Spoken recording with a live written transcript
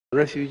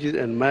Refugees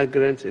and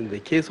migrants in the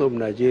case of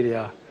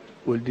Nigeria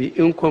will be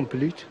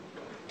incomplete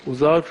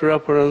without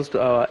reference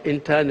to our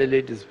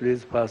internally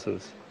displaced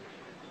persons,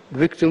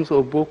 victims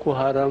of Boko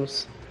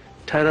Haram's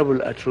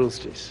terrible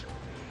atrocities.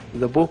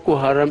 The Boko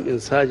Haram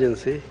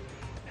insurgency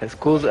has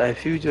caused a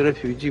huge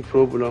refugee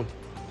problem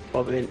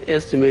of an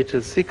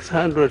estimated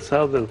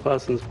 600,000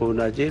 persons for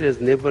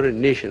Nigeria's neighboring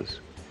nations.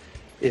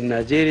 In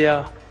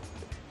Nigeria,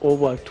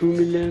 over 2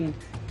 million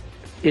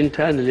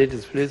internally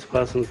displaced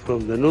persons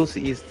from the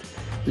northeast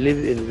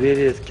live in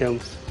various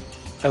camps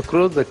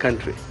across the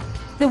country.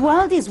 The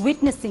world is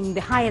witnessing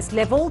the highest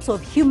levels of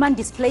human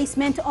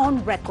displacement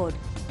on record.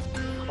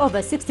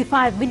 Over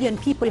 65 million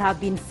people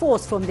have been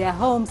forced from their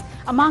homes,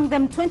 among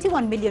them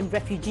 21 million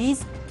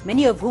refugees,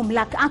 many of whom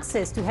lack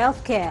access to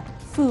health care,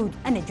 food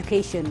and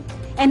education.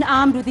 And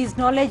armed with this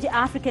knowledge,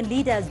 African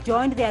leaders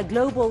joined their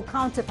global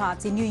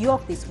counterparts in New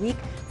York this week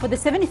for the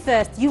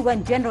 71st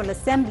UN General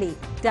Assembly,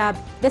 dubbed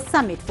the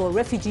Summit for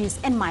Refugees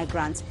and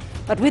Migrants.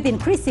 But with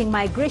increasing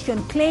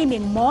migration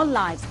claiming more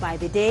lives by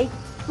the day,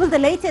 will the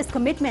latest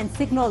commitment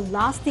signal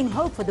lasting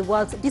hope for the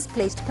world's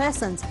displaced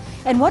persons?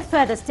 And what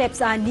further steps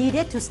are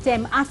needed to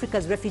stem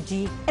Africa's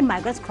refugee and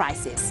migrants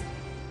crisis?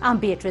 I'm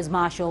Beatrice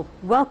Marshall.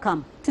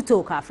 Welcome to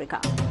Talk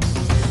Africa.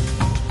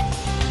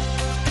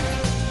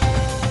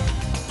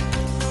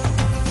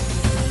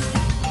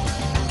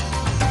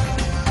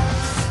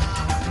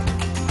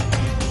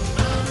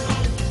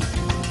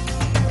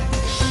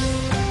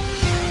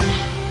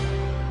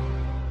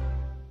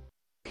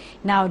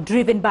 Now,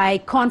 driven by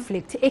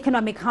conflict,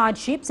 economic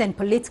hardships and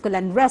political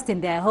unrest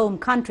in their home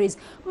countries,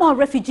 more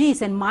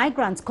refugees and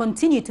migrants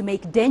continue to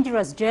make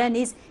dangerous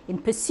journeys in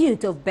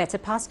pursuit of better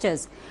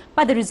pastures.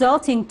 But the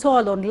resulting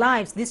toll on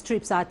lives these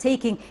trips are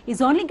taking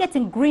is only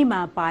getting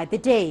grimmer by the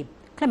day.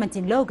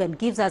 Clementine Logan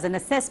gives us an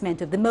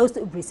assessment of the most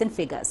recent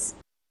figures.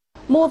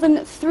 More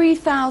than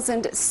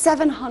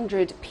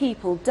 3,700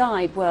 people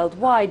died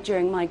worldwide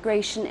during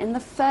migration in the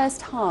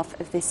first half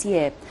of this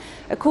year.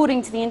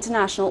 According to the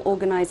International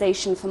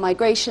Organization for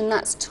Migration,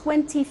 that's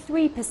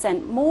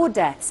 23% more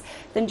deaths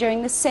than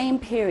during the same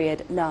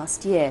period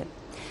last year.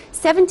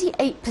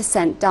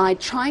 78% died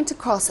trying to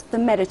cross the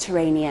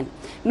Mediterranean,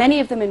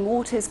 many of them in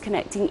waters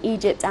connecting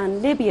Egypt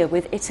and Libya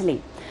with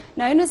Italy.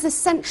 Known as the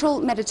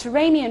Central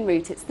Mediterranean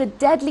route, it's the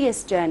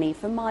deadliest journey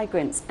for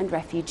migrants and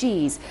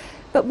refugees.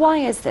 But why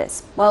is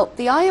this? Well,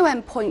 the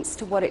IOM points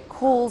to what it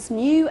calls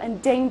new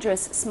and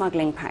dangerous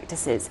smuggling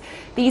practices.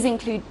 These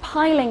include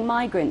piling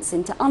migrants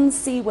into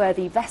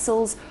unseaworthy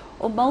vessels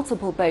or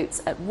multiple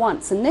boats at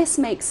once, and this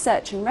makes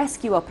search and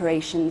rescue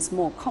operations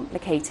more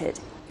complicated.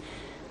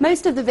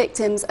 Most of the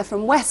victims are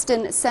from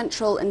Western,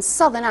 Central and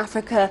Southern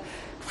Africa,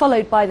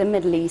 followed by the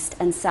Middle East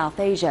and South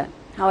Asia.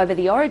 However,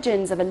 the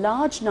origins of a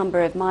large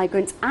number of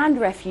migrants and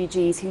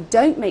refugees who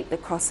don't make the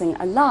crossing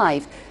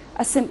alive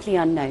are simply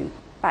unknown.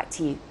 Back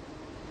to you.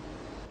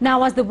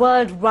 Now, as the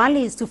world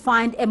rallies to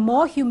find a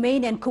more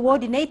humane and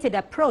coordinated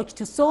approach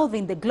to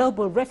solving the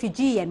global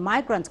refugee and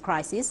migrant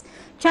crisis,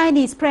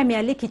 Chinese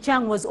Premier Li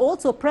Keqiang was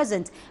also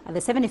present at the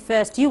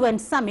 71st UN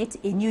Summit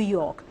in New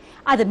York.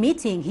 At the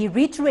meeting, he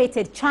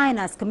reiterated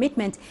China's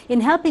commitment in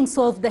helping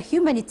solve the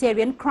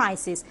humanitarian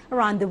crisis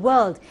around the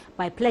world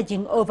by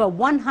pledging over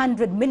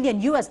 $100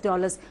 million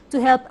to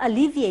help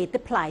alleviate the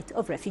plight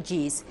of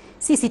refugees.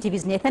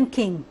 CCTV's Nathan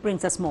King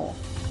brings us more.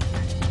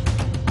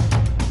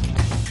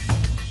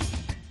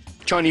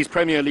 Chinese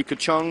Premier Li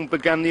Keqiang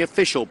began the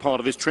official part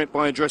of his trip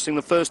by addressing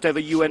the first ever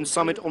UN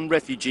summit on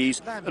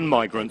refugees and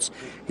migrants.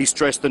 He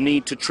stressed the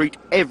need to treat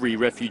every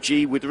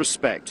refugee with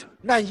respect.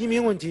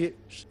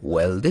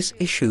 Well, this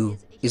issue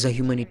is a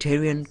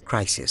humanitarian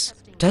crisis,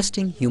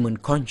 testing human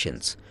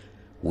conscience.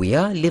 We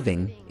are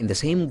living in the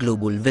same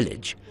global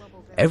village.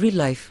 Every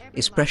life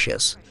is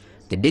precious.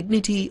 The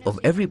dignity of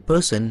every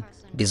person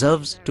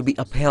deserves to be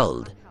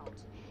upheld.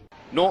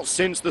 Not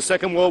since the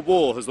Second World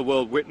War has the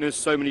world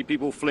witnessed so many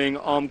people fleeing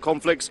armed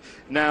conflicts,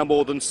 now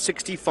more than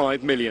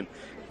 65 million.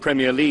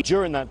 Premier Li,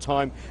 during that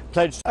time,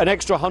 pledged an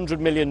extra $100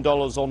 million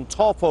on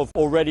top of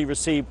already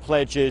received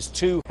pledges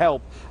to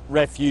help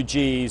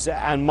refugees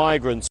and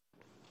migrants.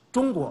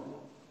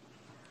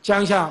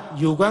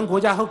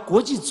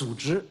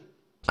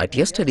 At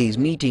yesterday's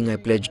meeting, I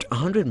pledged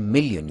 $100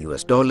 million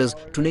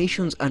to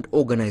nations and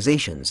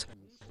organizations.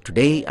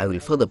 Today, I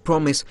will further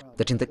promise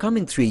that in the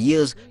coming 3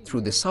 years,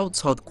 through the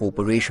South-South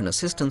Cooperation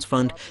Assistance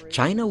Fund,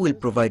 China will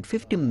provide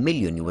 $50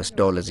 million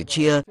each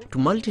year to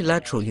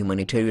multilateral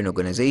humanitarian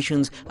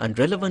organizations and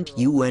relevant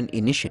UN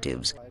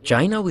initiatives.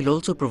 China will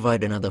also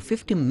provide another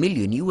 $50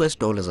 million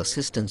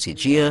assistance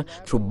each year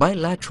through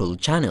bilateral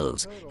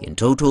channels. In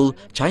total,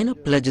 China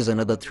pledges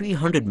another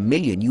 $300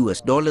 million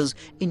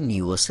in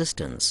new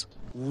assistance.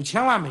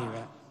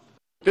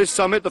 This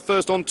summit, the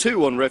first on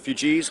two on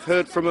refugees,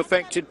 heard from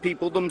affected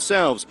people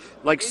themselves,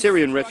 like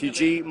Syrian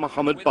refugee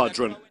Mohammed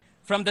Badran.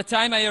 From the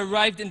time I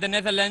arrived in the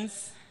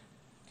Netherlands,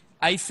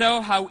 I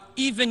saw how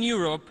even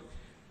Europe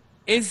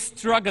is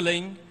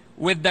struggling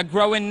with the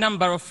growing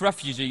number of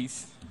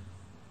refugees.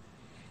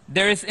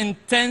 There is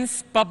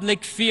intense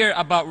public fear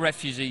about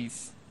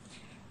refugees.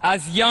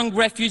 As young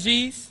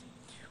refugees,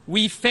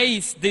 we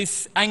face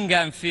this anger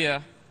and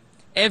fear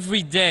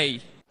every day.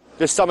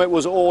 This summit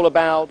was all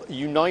about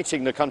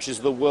uniting the countries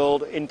of the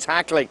world in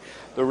tackling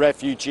the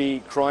refugee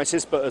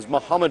crisis. But as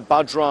Mohammed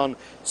Badran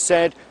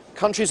said,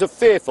 countries are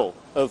fearful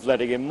of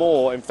letting in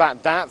more. In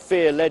fact, that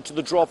fear led to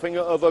the dropping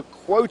of a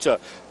quota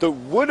that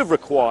would have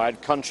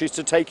required countries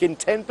to take in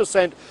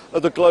 10%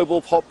 of the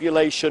global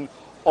population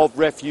of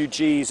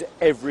refugees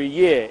every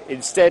year.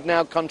 Instead,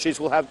 now countries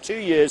will have 2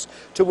 years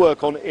to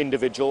work on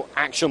individual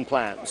action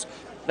plans.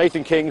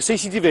 Nathan King,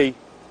 CCTV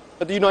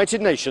at the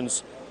United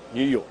Nations,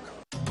 New York.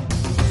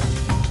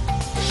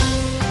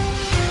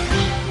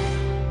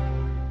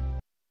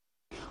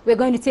 We're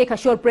going to take a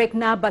short break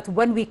now, but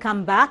when we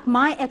come back,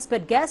 my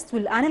expert guest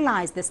will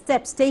analyze the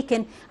steps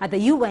taken at the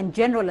UN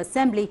General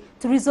Assembly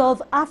to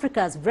resolve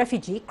Africa's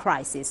refugee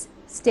crisis.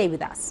 Stay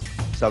with us.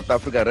 South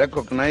Africa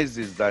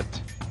recognizes that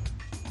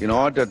in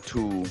order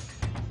to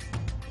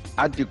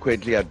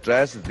adequately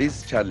address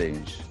this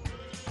challenge,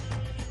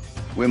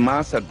 we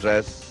must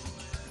address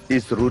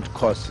its root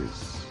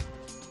causes.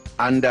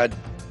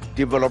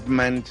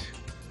 Underdevelopment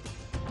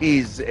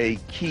is a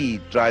key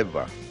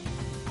driver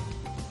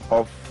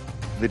of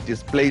the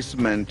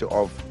displacement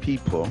of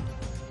people,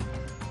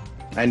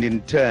 and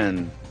in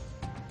turn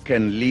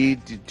can lead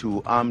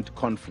to armed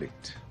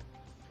conflict.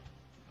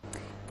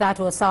 That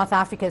was South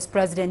Africa's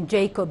President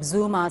Jacob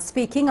Zuma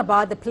speaking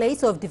about the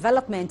place of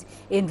development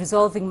in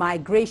resolving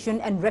migration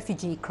and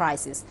refugee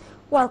crisis.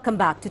 Welcome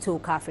back to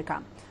Talk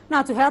Africa.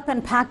 Now, to help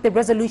unpack the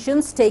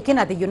resolutions taken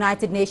at the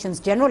United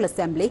Nations General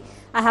Assembly,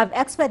 I have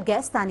expert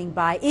guests standing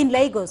by. In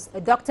Lagos,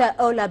 Dr.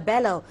 Ola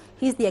Bello.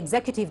 He's the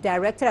Executive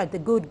Director at the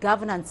Good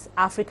Governance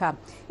Africa.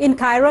 In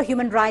Cairo,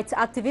 human rights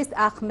activist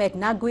Ahmed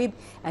Naguib.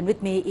 And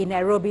with me in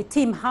Nairobi,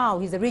 Tim Howe.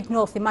 He's a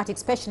Regional Thematic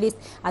Specialist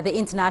at the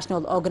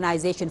International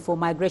Organization for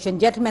Migration.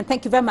 Gentlemen,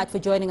 thank you very much for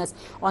joining us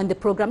on the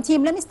program.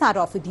 Tim, let me start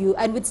off with you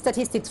and with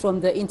statistics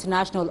from the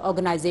International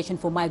Organization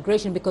for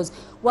Migration, because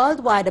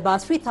worldwide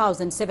about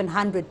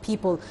 3,700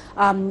 people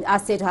are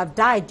said to have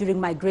died during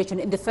migration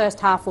in the first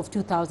half of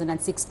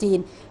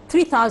 2016.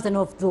 3,000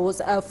 of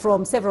those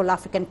from several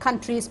African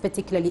countries,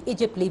 particularly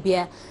Egypt,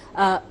 Libya.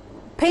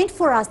 Paint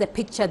for us the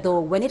picture, though,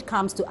 when it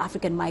comes to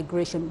African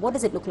migration. What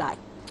does it look like?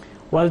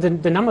 Well,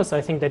 the numbers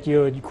I think that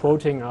you're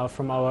quoting are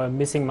from our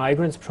Missing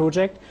Migrants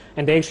project,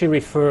 and they actually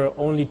refer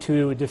only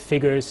to the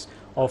figures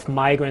of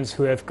migrants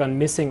who have gone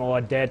missing or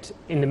are dead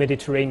in the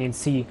Mediterranean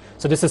Sea.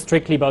 So this is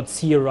strictly about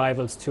sea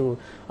arrivals to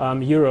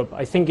Europe.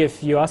 I think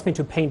if you ask me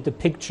to paint the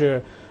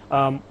picture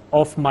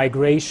of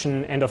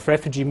migration and of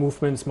refugee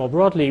movements more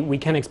broadly, we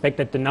can expect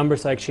that the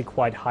numbers are actually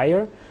quite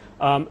higher.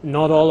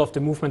 Not all of the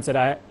movements that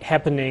are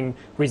happening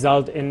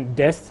result in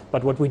death,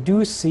 but what we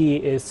do see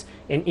is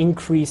an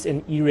increase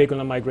in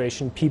irregular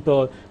migration,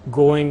 people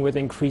going with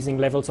increasing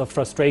levels of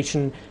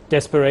frustration,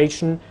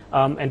 desperation,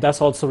 and thus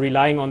also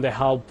relying on the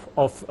help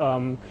of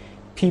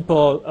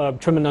people,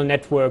 criminal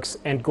networks,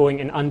 and going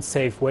in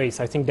unsafe ways.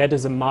 I think that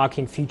is a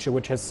marking feature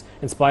which has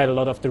inspired a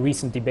lot of the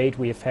recent debate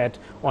we have had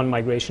on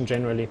migration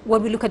generally.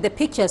 When we look at the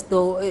pictures,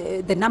 though,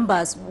 the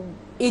numbers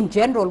in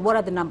general, what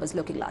are the numbers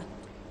looking like?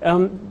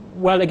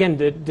 Well, again,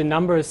 the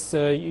numbers,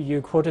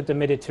 you quoted the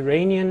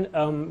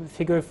Mediterranean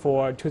figure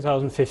for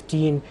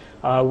 2015.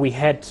 We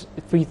had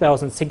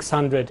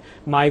 3,600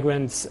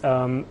 migrants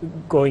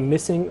going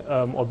missing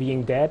or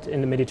being dead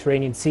in the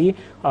Mediterranean Sea.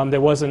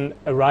 There was an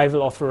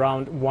arrival of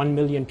around 1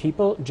 million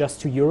people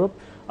just to Europe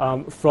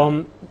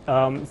through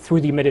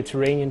the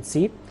Mediterranean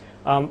Sea.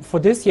 For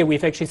this year,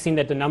 we've actually seen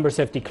that the numbers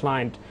have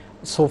declined.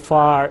 So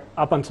far,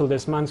 up until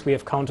this month, we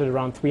have counted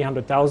around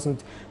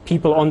 300,000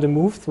 people on the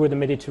move through the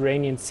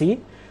Mediterranean Sea.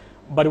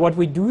 But what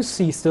we do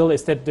see still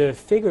is that the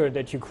figure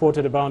that you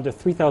quoted about the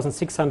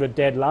 3,600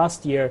 dead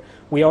last year,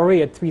 we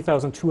already at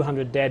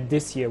 3,200 dead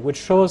this year, which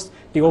shows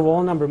the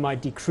overall number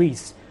might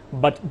decrease.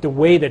 But the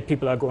way that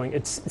people are going,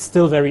 it's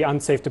still very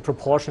unsafe. The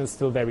proportion is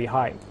still very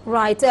high.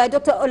 Right.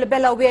 Dr.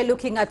 Olabella, we are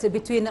looking at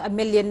between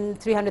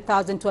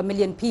 1,300,000 to 1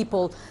 million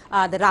people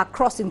that are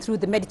crossing through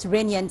the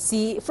Mediterranean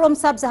Sea from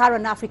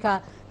sub-Saharan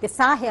Africa, the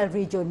Sahel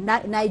region,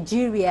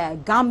 Nigeria,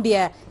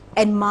 Gambia,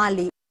 and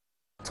Mali.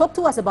 Talk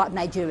to us about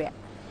Nigeria.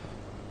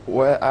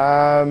 Well,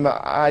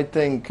 I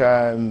think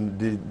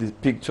the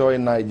picture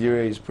in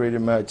Nigeria is pretty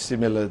much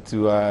similar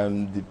to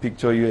the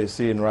picture you are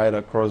seeing right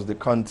across the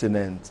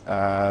continent.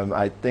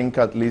 I think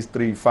at least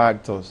 3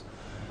 factors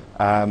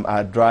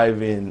are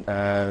driving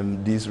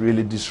this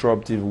really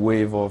disruptive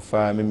wave of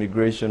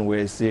immigration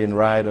we're seeing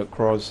right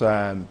across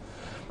the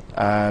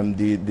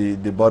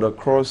border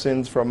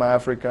crossings from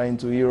Africa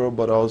into Europe,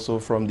 but also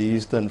from the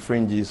eastern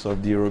fringes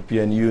of the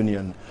European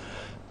Union.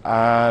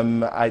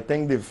 I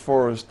think the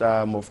first,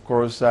 of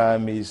course,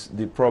 is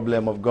the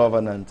problem of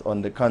governance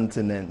on the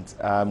continent.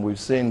 We've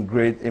seen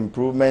great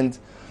improvement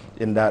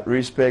in that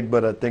respect,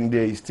 but I think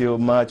there is still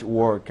much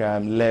work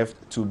left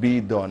to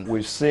be done.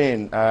 We've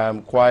seen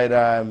quite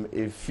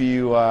a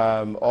few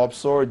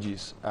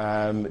upsurges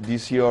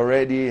this year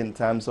already in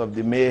terms of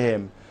the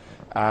mayhem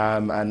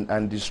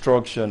and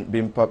destruction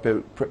being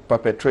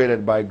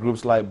perpetrated by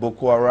groups like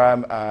Boko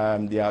Haram,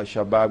 the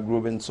Al-Shabaab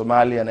group in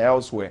Somalia and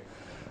elsewhere.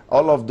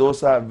 All of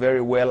those are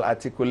very well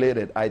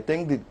articulated. I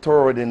think the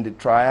third in the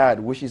triad,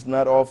 which is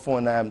not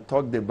often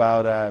talked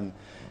about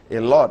a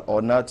lot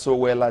or not so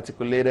well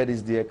articulated,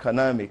 is the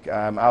economic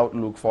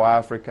outlook for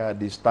Africa at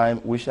this time,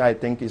 which I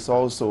think is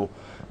also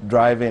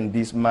driving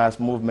this mass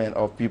movement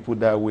of people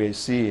that we're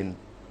seeing.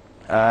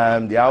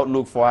 The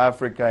outlook for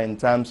Africa in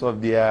terms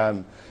of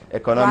the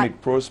economic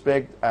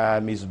prospect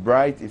is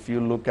bright. If you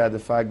look at the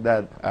fact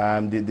that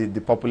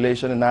the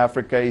population in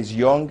Africa is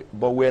young,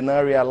 but we're not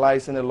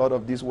realizing a lot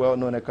of this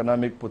well-known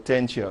economic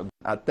potential.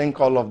 I think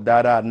all of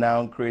that are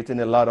now creating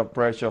a lot of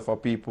pressure for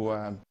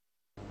people.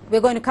 We're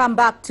going to come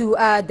back to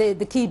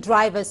the key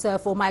drivers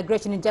for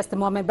migration in just a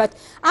moment. But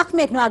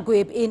Ahmed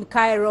Nwagwib in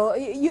Cairo,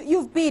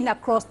 you've been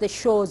across the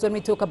shores when we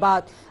talk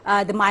about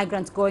the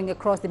migrants going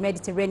across the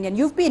Mediterranean.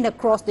 You've been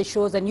across the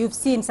shores and you've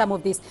seen some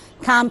of these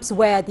camps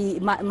where the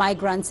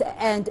migrants,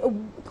 and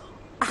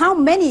how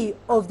many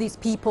of these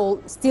people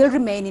still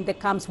remain in the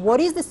camps? What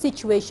is the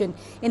situation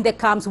in the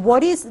camps?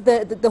 What is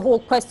the whole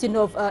question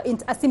of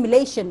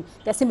assimilation,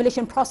 the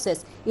assimilation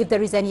process, if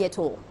there is any at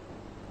all?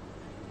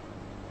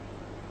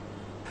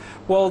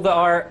 Well,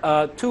 there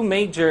are two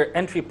major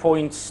entry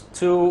points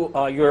to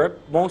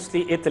Europe,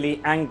 mostly Italy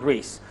and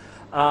Greece.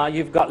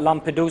 You've got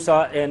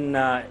Lampedusa in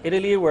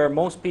Italy, where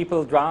most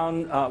people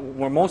drown,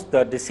 where most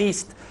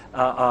deceased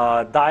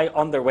die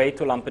on their way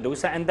to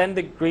Lampedusa. And then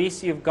the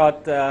Greece, you've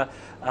got the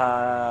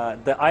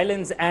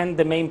islands and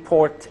the main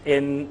port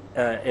in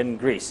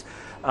Greece.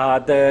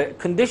 The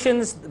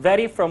conditions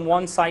vary from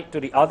one site to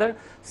the other.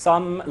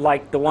 Some,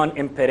 like the one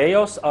in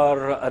Piraeus,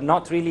 are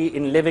not really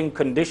in living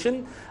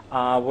condition,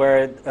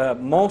 where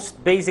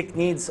most basic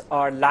needs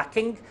are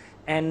lacking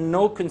and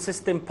no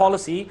consistent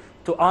policy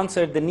to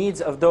answer the needs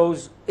of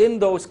those in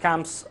those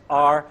camps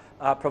are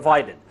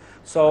provided.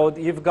 So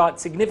you've got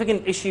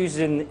significant issues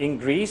in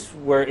Greece,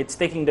 where it's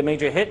taking the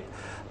major hit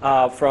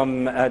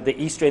from the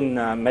eastern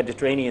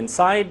Mediterranean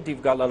side.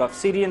 You've got a lot of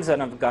Syrians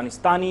and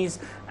Afghanistanis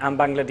and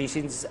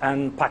Bangladeshis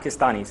and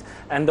Pakistanis.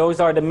 And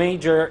those are the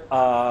major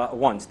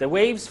ones. The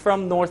waves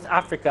from North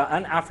Africa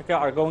and Africa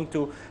are going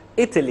to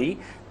Italy,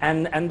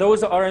 and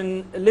those are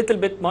in a little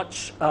bit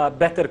much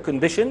better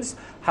conditions.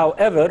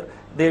 However,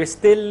 there's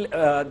still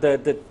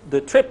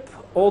the trip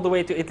all the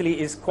way to Italy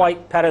is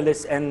quite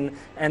perilous, and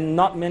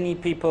not many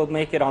people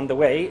make it on the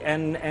way.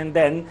 And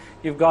then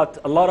you've got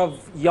a lot of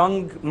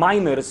young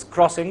minors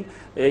crossing.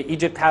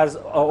 Egypt has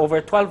over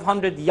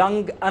 1,200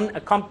 young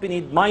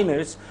unaccompanied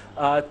minors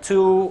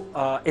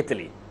to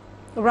Italy.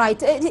 Right.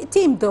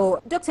 Team, though,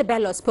 Dr.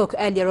 Bello spoke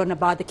earlier on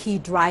about the key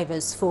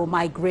drivers for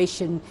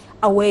migration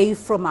away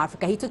from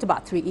Africa. He talked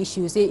about three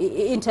issues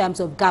in terms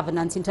of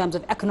governance, in terms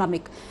of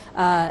economic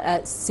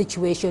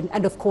situation,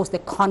 and of course the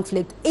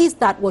conflict. Is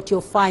that what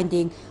you're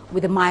finding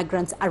with the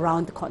migrants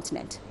around the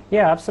continent?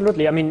 Yeah,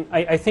 absolutely. I mean,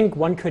 I think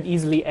one could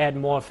easily add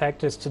more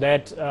factors to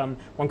that.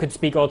 One could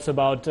speak also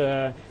about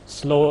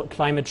slow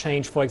climate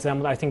change, for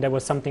example. I think that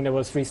was something that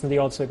was recently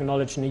also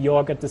acknowledged in New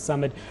York at the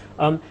summit.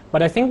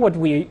 But I think what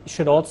we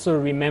should also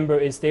remember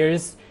is there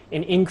is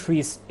an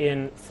increase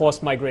in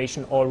forced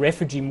migration or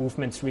refugee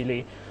movements,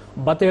 really.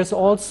 But there's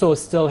also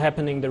still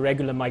happening the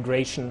regular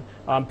migration,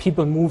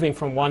 people moving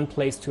from one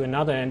place to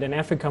another. And in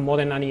Africa, more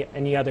than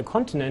any other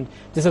continent,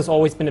 this has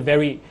always been a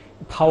very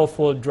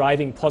powerful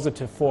driving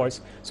positive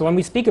force. So when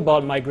we speak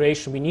about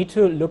migration, we need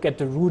to look at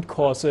the root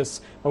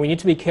causes, but we need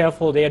to be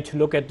careful there to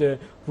look at the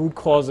root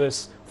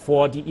causes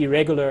for the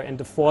irregular and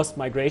the forced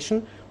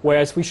migration,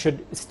 whereas we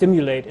should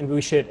stimulate and we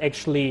should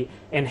actually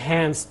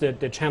enhance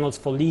the channels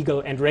for legal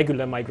and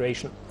regular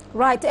migration.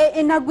 Right.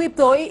 In Nwagwib,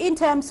 though, in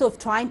terms of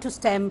trying to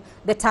stem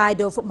the tide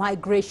of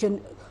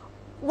migration,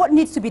 what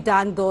needs to be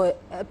done, though,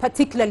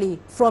 particularly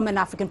from an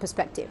African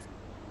perspective?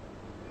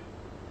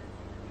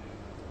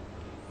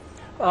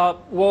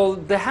 Well,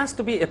 there has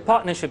to be a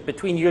partnership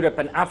between Europe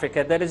and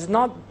Africa that is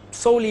not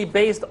solely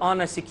based on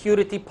a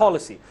security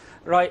policy.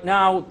 Right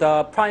now,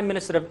 the Prime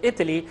Minister of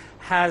Italy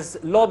has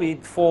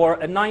lobbied for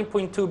a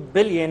 9.2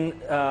 billion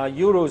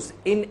euros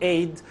in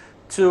aid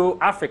to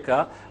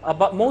Africa,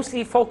 but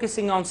mostly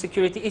focusing on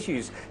security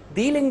issues.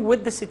 Dealing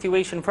with the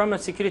situation from a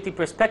security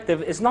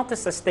perspective is not a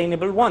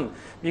sustainable one,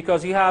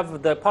 because you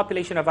have the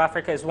population of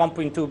Africa is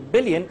 1.2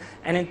 billion,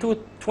 and in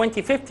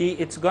 2050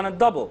 it's going to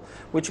double,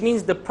 which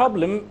means the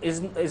problem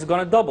is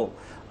going to double.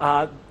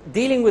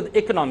 Dealing with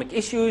economic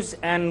issues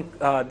and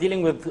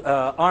dealing with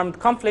armed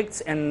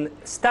conflicts and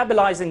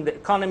stabilizing the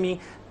economy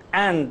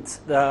and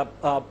the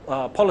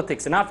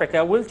politics in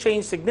Africa will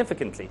change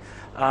significantly.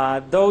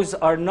 Those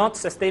are not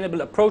sustainable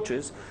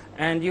approaches,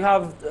 and you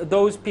have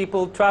those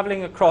people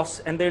traveling across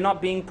and they're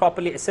not being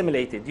properly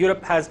assimilated.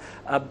 Europe has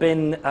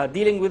been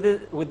dealing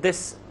with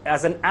this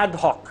as an ad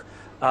hoc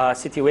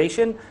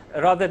situation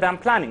rather than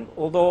planning.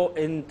 Although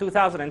in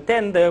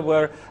 2010 there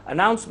were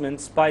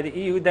announcements by the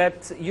EU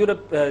that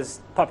Europe's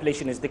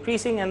population is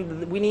decreasing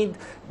and we need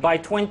by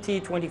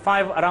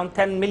 2025 around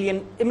 10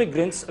 million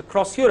immigrants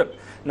across Europe.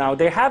 Now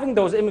they're having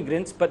those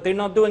immigrants, but they're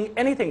not doing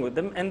anything with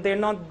them, and they're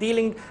not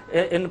dealing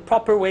in a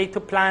proper way to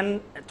plan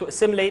to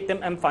assimilate them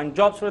and find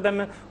jobs for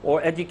them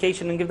or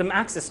education and give them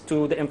access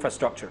to the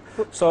infrastructure.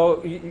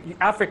 So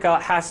Africa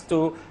has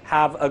to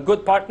have a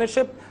good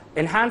partnership,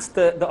 enhance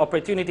the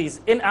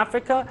opportunities in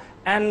Africa,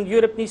 and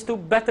Europe needs to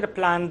better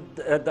plan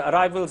the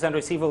arrivals and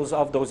receivals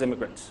of those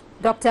immigrants.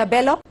 Dr.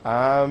 Bello?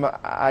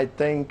 I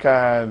think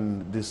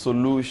the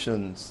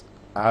solutions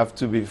have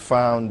to be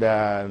found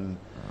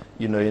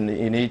you know,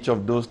 in each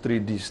of those three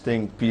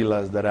distinct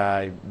pillars that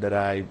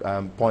I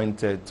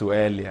pointed to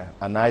earlier.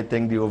 And I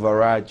think the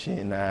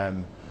overarching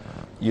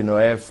you know,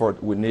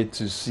 effort we need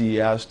to see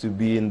has to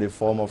be in the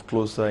form of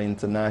closer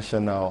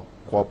international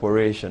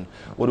cooperation.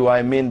 What do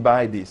I mean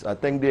by this? I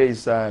think there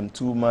is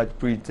too much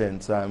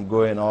pretense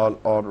going all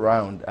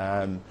around.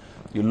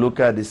 You look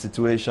at the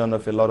situation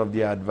of a lot of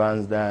the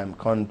advanced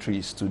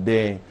countries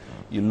today,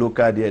 you look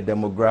at their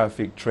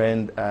demographic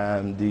trend,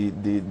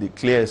 the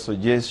clear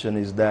suggestion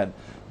is that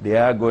they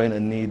are going to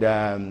need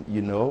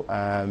you know,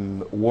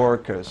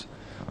 workers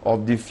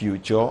of the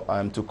future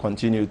to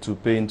continue to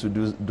pay into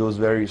those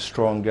very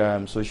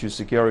strong social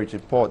security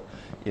pot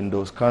in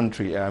those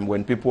countries.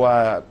 When people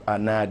are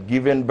not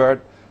giving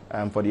birth,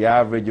 for the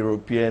average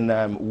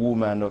European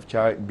woman of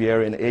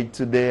childbearing age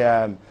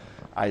today,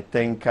 I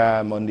think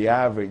on the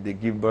average they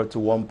give birth to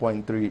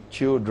 1.3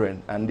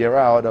 children. And there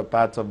are other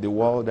parts of the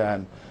world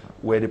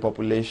where the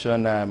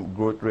population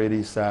growth rate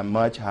is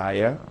much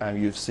higher.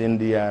 You've seen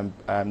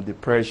the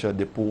pressure,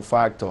 the pull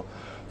factor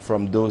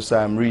from those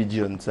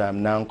regions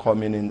now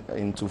coming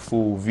into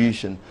full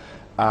vision.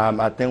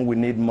 I think we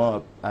need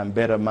more and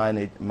better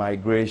managed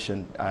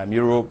migration.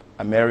 Europe,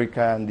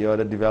 America, and the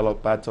other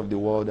developed parts of the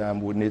world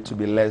would need to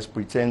be less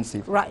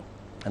pretensive. Right.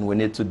 And we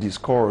need to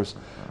discourse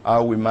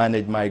how we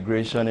manage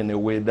migration in a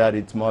way that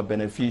it's more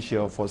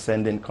beneficial for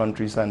sending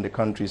countries and the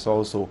countries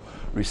also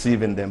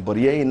receiving them. But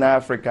here in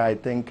Africa, I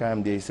think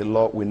there is a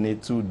lot we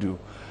need to do.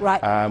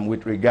 Right.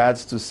 With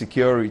regards to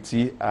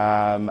security,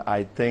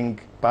 I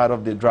think part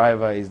of the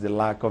driver is the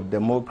lack of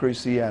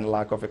democracy and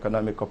lack of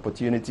economic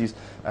opportunities,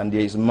 and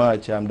there is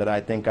much that I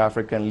think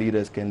African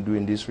leaders can do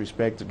in this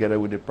respect together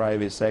with the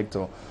private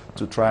sector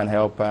to try and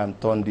help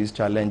turn this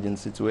challenging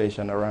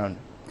situation around.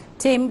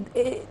 Tim,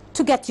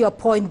 to get your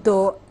point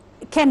though,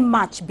 can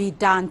much be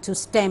done to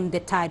stem the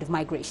tide of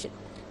migration?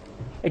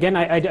 Again,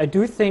 I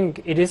do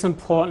think it is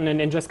important,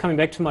 and just coming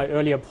back to my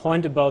earlier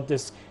point about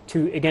this,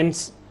 to again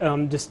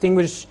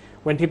distinguish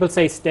when people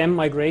say stem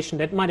migration,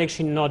 that might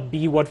actually not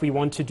be what we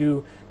want to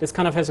do. This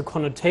kind of has a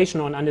connotation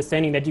on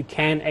understanding that you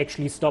can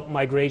actually stop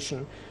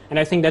migration. And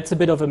I think that's a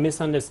bit of a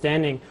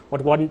misunderstanding.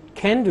 What one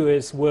can do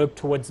is work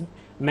towards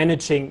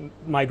managing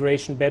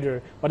migration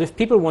better. But if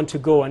people want to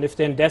go and if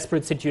they're in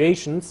desperate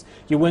situations,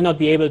 you will not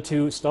be able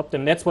to stop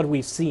them. That's what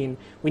we've seen.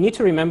 We need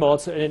to remember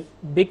also a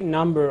big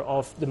number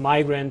of the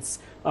migrants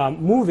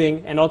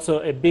moving, and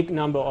also a big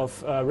number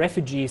of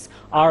refugees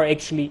are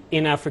actually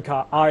in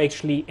Africa, are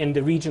actually in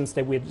the regions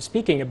that we're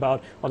speaking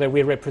about or that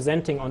we're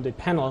representing on the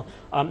panel.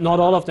 Not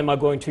all of them are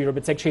going to Europe.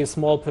 It's actually a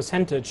small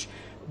percentage.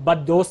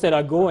 But those that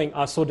are going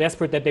are so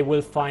desperate that they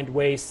will find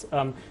ways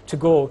to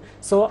go.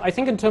 So I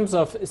think in terms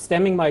of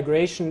stemming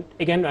migration,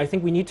 again, I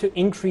think we need to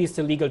increase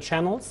the legal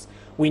channels.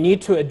 We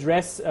need to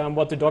address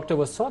what the doctor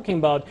was talking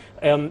about,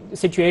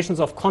 situations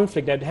of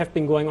conflict that have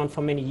been going on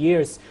for many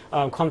years,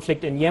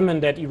 conflict in Yemen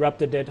that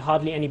erupted that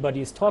hardly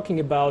anybody is talking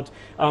about.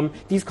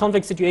 These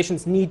conflict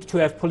situations need to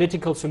have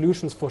political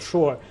solutions for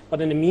sure, but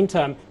in the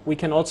meantime, we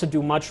can also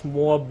do much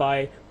more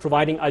by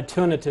providing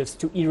alternatives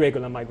to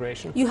irregular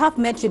migration. You have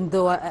mentioned,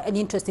 though, an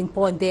interesting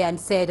point there and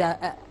said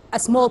a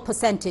small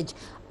percentage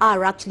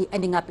are actually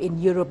ending up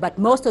in Europe, but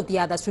most of the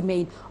others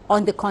remain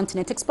on the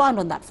continent. Expand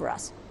on that for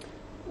us.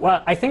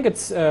 Well, I think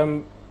it's,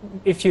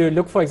 if you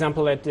look, for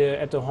example, at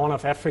the Horn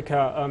of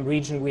Africa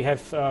region, we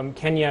have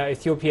Kenya,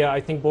 Ethiopia.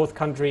 I think both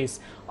countries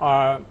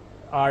are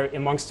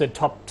amongst the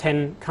top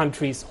 10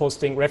 countries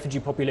hosting refugee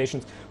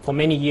populations for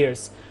many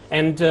years.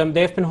 And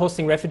they've been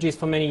hosting refugees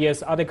for many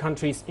years. Other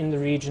countries in the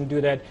region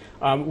do that.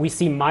 We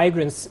see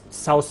migrants,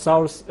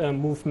 south-south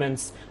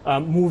movements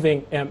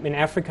moving in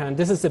Africa, and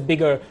this is a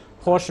bigger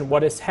portion.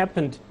 What has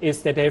happened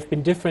is that there have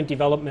been different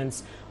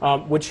developments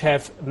which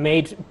have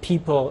made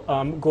people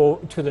go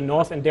to the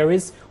north, and there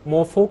is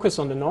more focus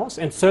on the north,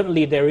 and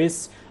certainly there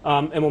is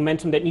a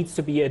momentum that needs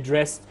to be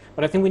addressed.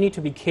 But I think we need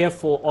to be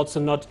careful also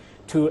not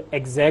to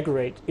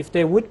exaggerate. If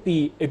there would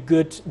be a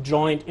good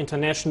joint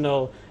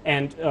international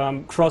and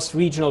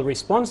cross-regional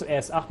response,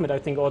 as Ahmed I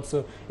think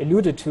also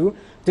alluded to,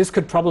 this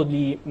could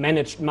probably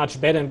manage much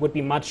better and would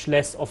be much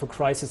less of a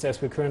crisis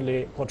as we're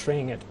currently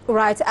portraying it.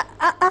 Right.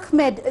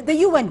 Ahmed, the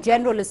UN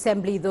General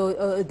Assembly,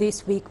 though,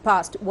 this week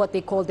passed what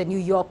they call the New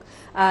York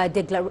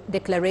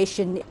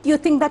Declaration. Do you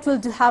think that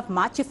will have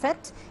much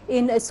effect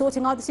in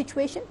sorting out the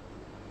situation?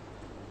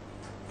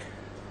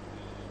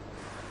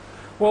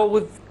 Well,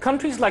 with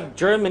countries like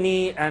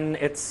Germany and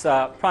its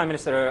Prime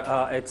Minister,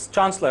 its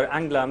Chancellor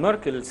Angela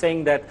Merkel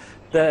saying that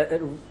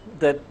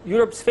that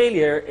Europe's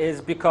failure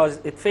is because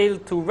it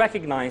failed to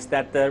recognize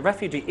that the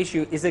refugee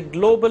issue is a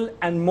global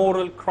and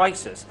moral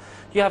crisis.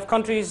 You have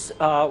countries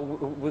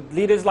with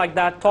leaders like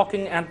that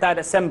talking at that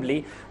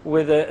assembly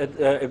with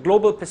a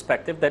global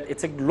perspective that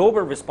it's a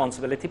global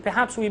responsibility.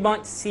 Perhaps we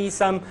might see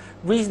some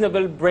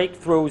reasonable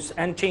breakthroughs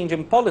and change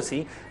in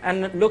policy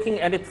and looking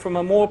at it from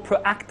a more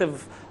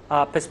proactive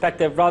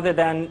perspective rather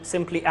than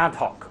simply ad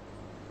hoc.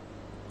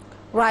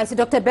 Right. So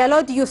Dr.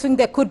 Bello, do you think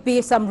there could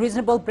be some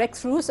reasonable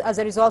breakthroughs as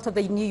a result of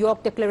the New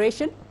York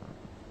Declaration?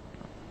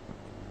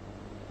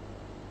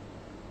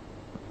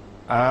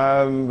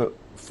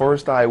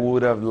 First, I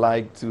would have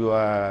liked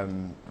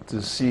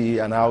to see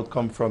an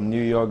outcome from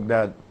New York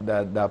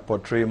that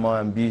portray more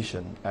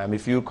ambition.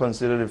 If you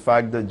consider the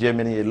fact that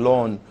Germany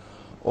alone,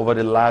 over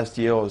the last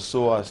year or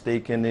so, has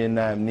taken in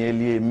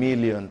nearly 1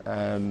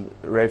 million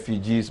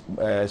refugees,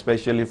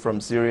 especially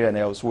from Syria and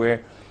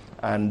elsewhere,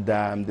 and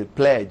the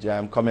pledge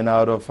coming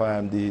out of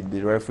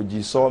the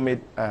refugee summit,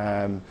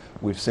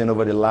 we've seen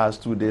over the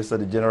last 2 days at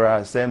the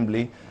General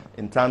Assembly,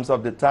 in terms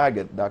of the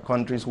target, that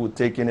countries would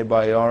take in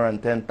about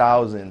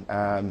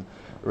 110,000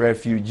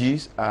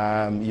 refugees,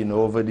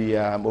 over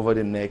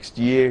the next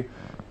year.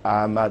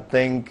 I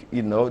think,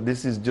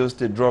 this is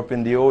just a drop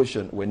in the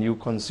ocean when you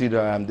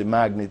consider the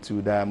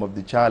magnitude of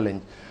the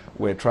challenge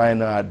we're trying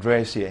to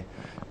address here.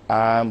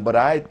 But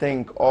I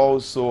think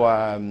also,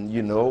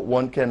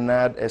 one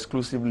cannot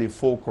exclusively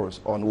focus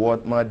on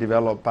what more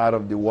developed part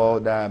of the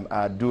world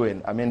are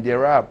doing. I mean,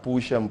 there are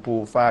push and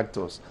pull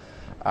factors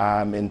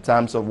in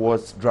terms of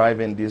what's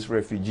driving this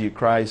refugee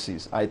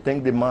crisis. I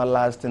think the more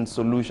lasting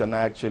solution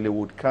actually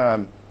would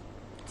come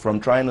from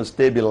trying to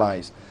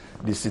stabilize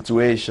the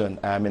situation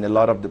in a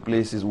lot of the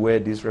places where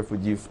these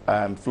refugee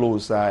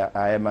flows are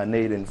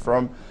emanating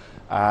from.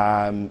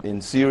 In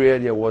Syria,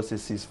 there was a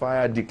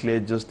ceasefire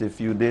declared just a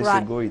few days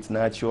ago. It's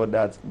not sure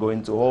that's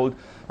going to hold.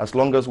 As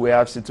long as we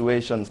have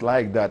situations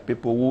like that,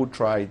 people will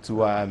try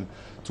to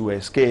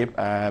escape,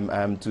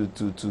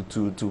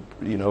 to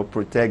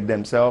protect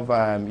themselves,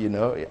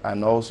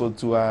 and also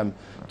to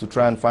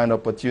try and find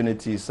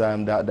opportunities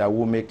that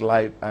will make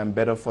life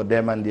better for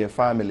them and their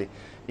family.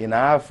 In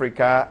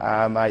Africa,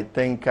 I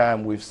think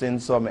we've seen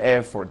some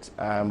efforts,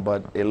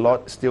 but a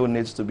lot still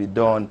needs to be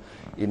done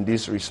in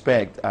this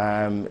respect.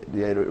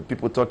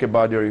 People talk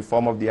about the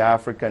reform of the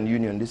African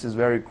Union. This is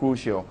very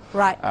crucial.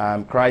 Right.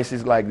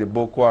 Crises like the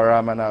Boko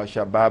Haram and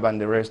Al-Shabaab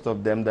and the rest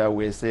of them that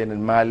we're seeing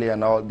in Mali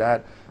and all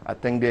that, I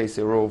think there is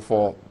a role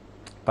for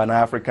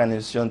Pan-African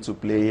institutions to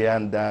play here,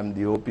 and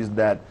the hope is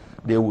that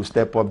they will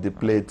step up the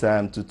plate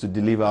to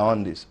deliver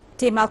on this.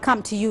 Tim, I'll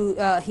come to you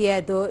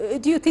here, though.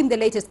 Do you think the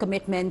latest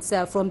commitments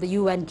from the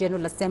UN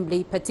General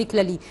Assembly,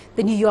 particularly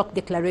the New York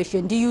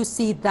Declaration, do you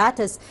see that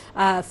as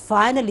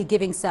finally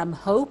giving some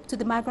hope to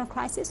the migrant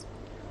crisis,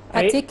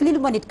 particularly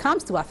when it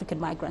comes to African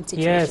migrant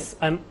situation? Yes,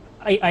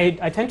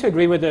 I tend to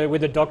agree with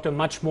the doctor.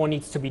 Much more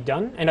needs to be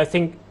done, and I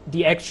think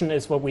the action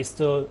is what we're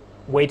still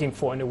waiting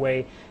for in a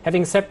way.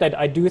 Having said that,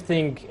 I do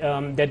think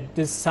that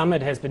this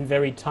summit has been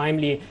very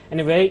timely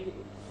and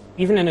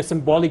even in a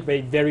symbolic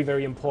way, very,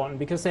 very important,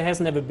 because there has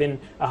never been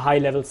a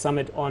high-level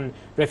summit on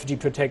refugee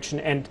protection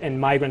and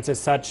migrants as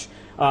such.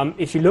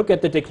 If you look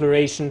at the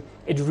declaration,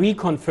 it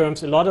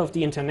reconfirms a lot of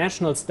the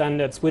international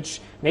standards, which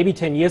maybe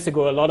 10 years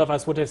ago a lot of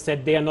us would have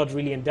said they are not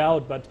really in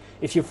doubt. But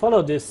if you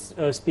follow this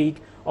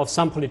speak of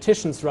some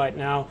politicians right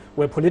now,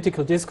 where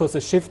political discourse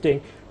is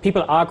shifting,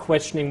 people are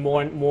questioning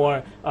more and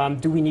more,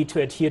 do we need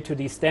to adhere to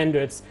these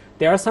standards?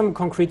 There are some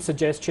concrete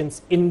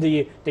suggestions in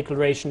the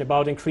declaration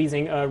about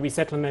increasing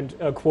resettlement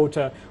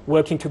quota,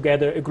 working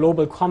together, a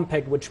global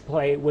compact which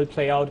will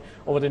play out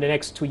over the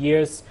next 2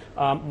 years.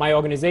 My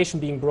organization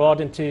being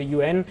brought into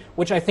UN,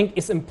 which I think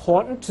is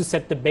important to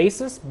set the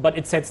basis, but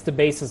it sets the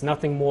basis,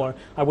 nothing more.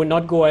 I would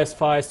not go as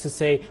far as to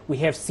say we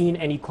have seen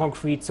any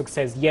concrete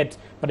success yet,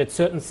 but it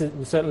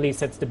certainly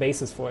sets the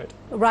basis for it.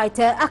 Right.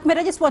 Ahmed,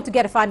 I just want to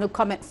get a final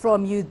comment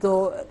from you,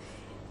 though.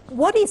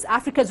 What is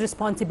Africa's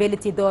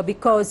responsibility, though?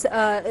 Because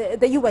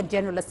the UN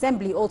General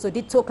Assembly also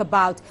did talk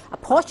about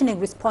apportioning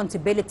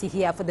responsibility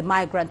here for the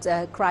migrant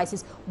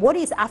crisis. What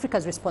is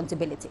Africa's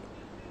responsibility?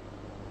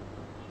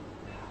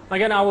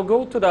 Again, I will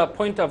go to the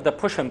point of the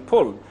push and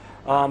pull,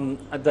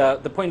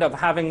 the point of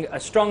having a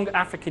strong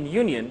African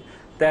Union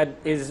that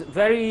is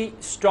very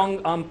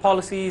strong on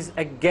policies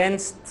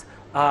against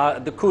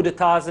the coup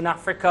d'etats in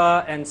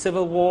Africa and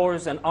civil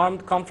wars and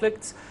armed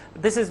conflicts.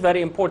 This is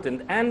very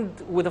important, and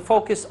with a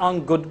focus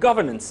on good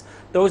governance.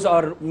 Those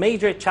are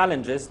major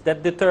challenges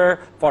that deter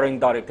foreign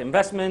direct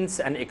investments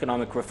and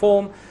economic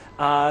reform.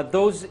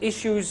 Those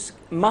issues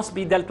must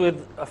be dealt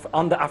with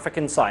on the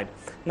African side.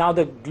 Now,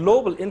 the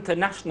global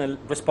international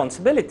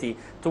responsibility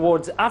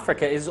towards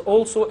Africa is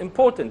also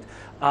important.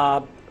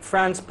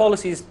 France's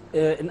policies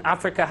in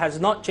Africa has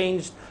not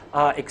changed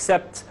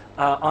except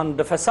on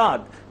the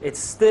facade. It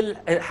still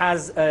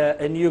has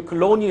a new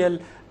colonial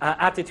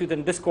attitude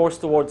and discourse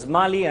towards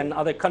Mali and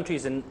other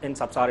countries in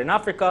sub-Saharan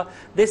Africa.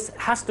 This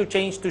has to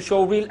change to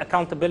show real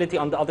accountability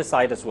on the other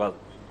side as well.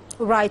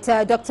 Right.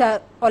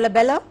 Dr.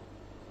 Olabella?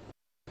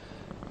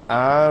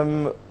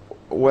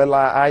 Well,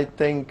 I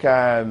think,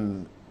 I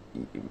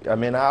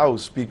mean, I'll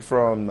speak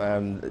from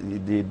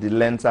the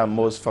lens I'm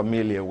most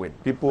familiar with.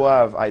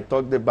 I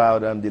talked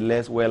about the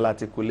less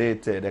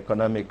well-articulated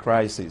economic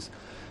crisis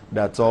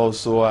that's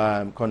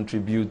also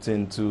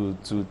contributing to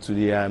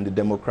the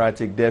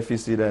democratic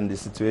deficit and the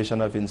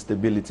situation of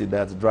instability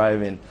that's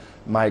driving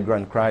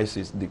migrant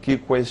crisis. The key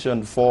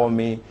question for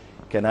me,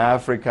 can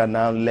Africa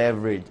now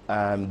leverage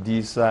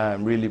this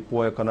really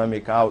poor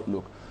economic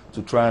outlook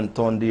to try and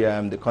turn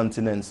the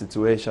continent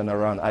situation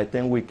around? I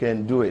think we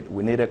can do it.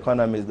 We need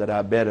economies that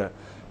are better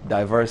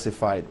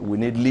diversified. We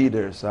need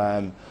leaders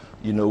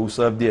you know, who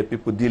serve their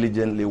people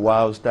diligently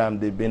whilst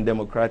they've been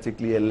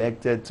democratically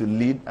elected to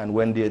lead, and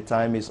when their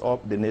time is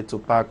up, they need to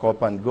pack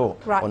up and go.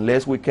 Right.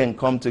 Unless we can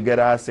come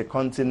together as a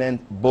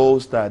continent,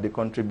 bolster the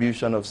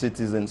contribution of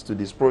citizens to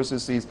these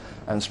processes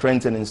and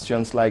strengthen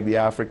institutions like the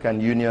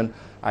African Union,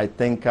 I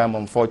think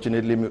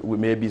unfortunately we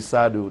may be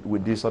saddled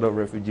with this sort of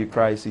refugee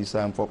crisis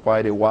for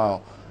quite a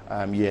while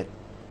yet.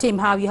 Tim,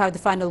 how you have the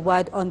final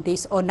word on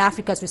this, on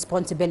Africa's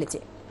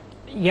responsibility?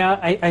 Yeah,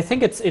 I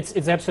think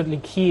it's absolutely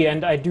key,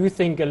 and I do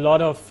think a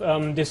lot of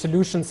the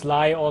solutions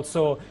lie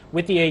also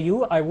with the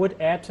AU. I would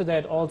add to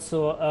that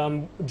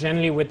also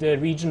generally with the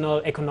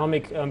regional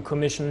economic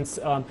commissions,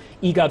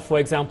 IGAD, for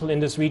example, in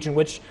this region,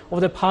 which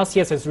over the past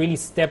years has really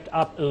stepped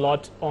up a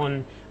lot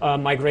on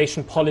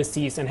migration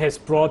policies and has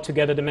brought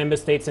together the member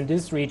states in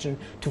this region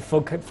to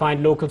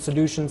find local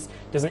solutions.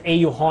 There's an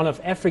AU Horn of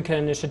Africa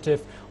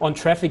initiative on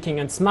trafficking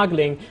and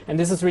smuggling, and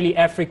this is really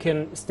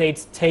African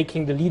states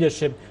taking the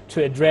leadership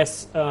to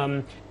address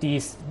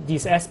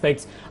these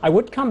aspects. I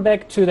would come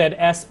back to that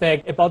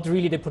aspect about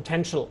really the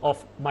potential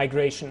of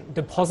migration,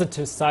 the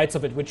positive sides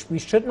of it, which we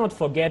should not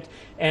forget.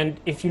 And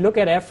if you look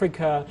at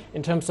Africa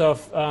in terms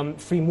of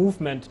free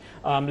movement,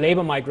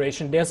 labor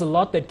migration, there's a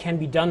lot that can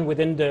be done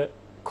within the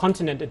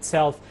continent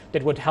itself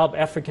that would help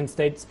African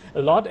states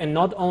a lot, and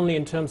not only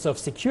in terms of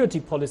security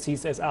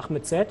policies, as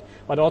Ahmed said,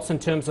 but also in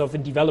terms of a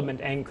development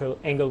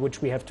angle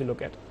which we have to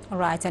look at. All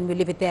right, and we'll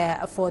leave it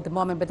there for the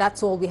moment, but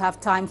that's all we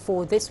have time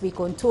for this week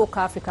on Talk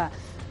Africa.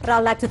 But I'd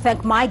like to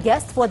thank my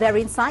guests for their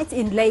insights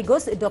in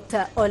Lagos,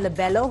 Dr.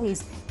 Olabello,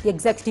 who's the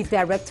Executive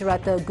Director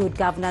at the Good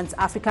Governance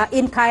Africa.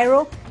 In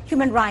Cairo,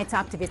 human rights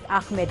activist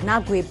Ahmed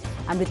Naguib,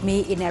 and with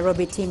me in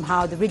Nairobi, Tim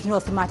Howe, the Regional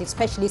Thematic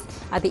Specialist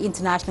at the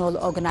International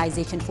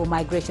Organization for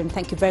Migration.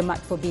 Thank you very much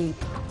for being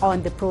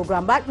on the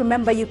program. But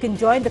remember, you can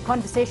join the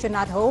conversation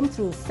at home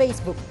through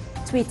Facebook,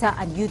 Twitter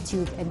and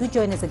YouTube. And do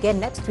join us again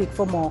next week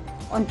for more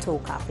on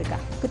Talk Africa.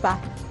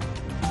 Goodbye.